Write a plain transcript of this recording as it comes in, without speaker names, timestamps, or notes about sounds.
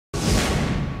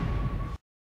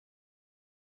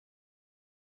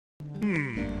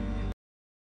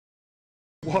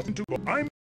want to go.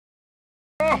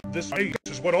 This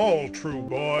is what all true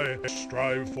boys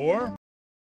strive for.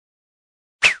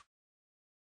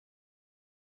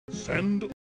 Send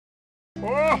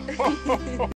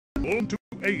to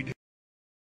aid.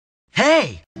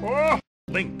 Hey!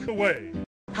 Link away.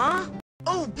 Huh?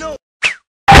 Oh, no!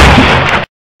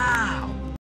 Ow!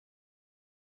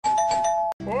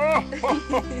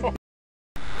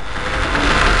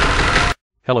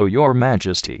 Hello, Your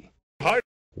Majesty. Hi.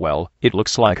 Well, it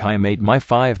looks like I made my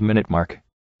 5-minute mark.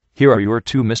 Here are your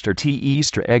 2 Mr. T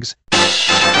Easter eggs.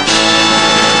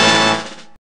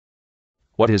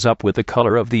 What is up with the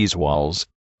color of these walls?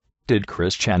 Did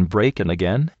Christian break in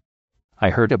again? I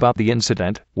heard about the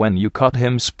incident when you caught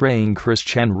him spraying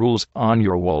Christian rules on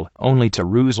your wall, only to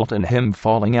result in him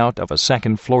falling out of a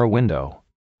 2nd-floor window.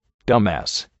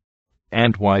 Dumbass.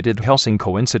 And why did Helsing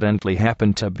coincidentally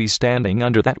happen to be standing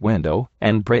under that window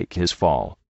and break his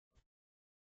fall?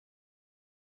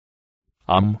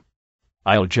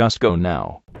 I'll just go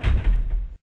now.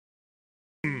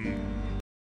 My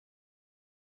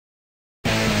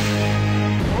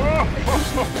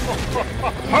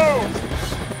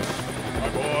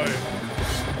boy.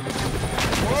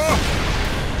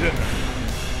 Dinner.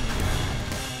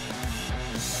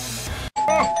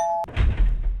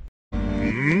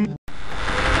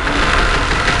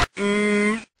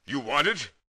 You want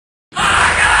it?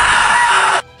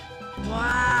 Wow!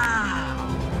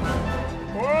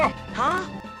 Huh?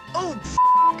 Oh,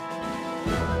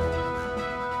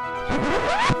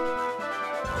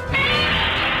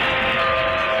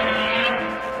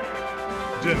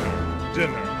 Dinner.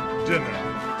 No!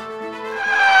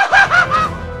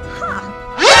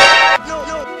 Link?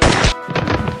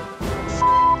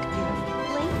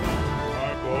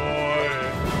 My boy.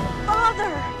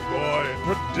 Father! Boy,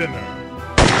 for dinner.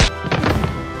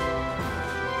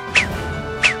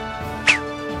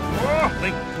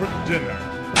 Link for dinner.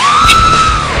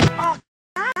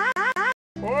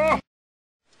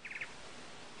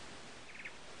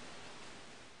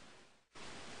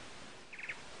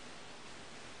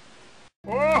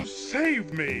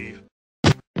 Save me!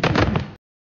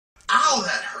 Ow,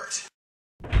 that hurt!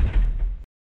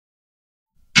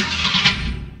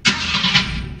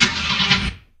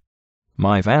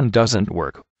 My van doesn't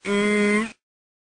work.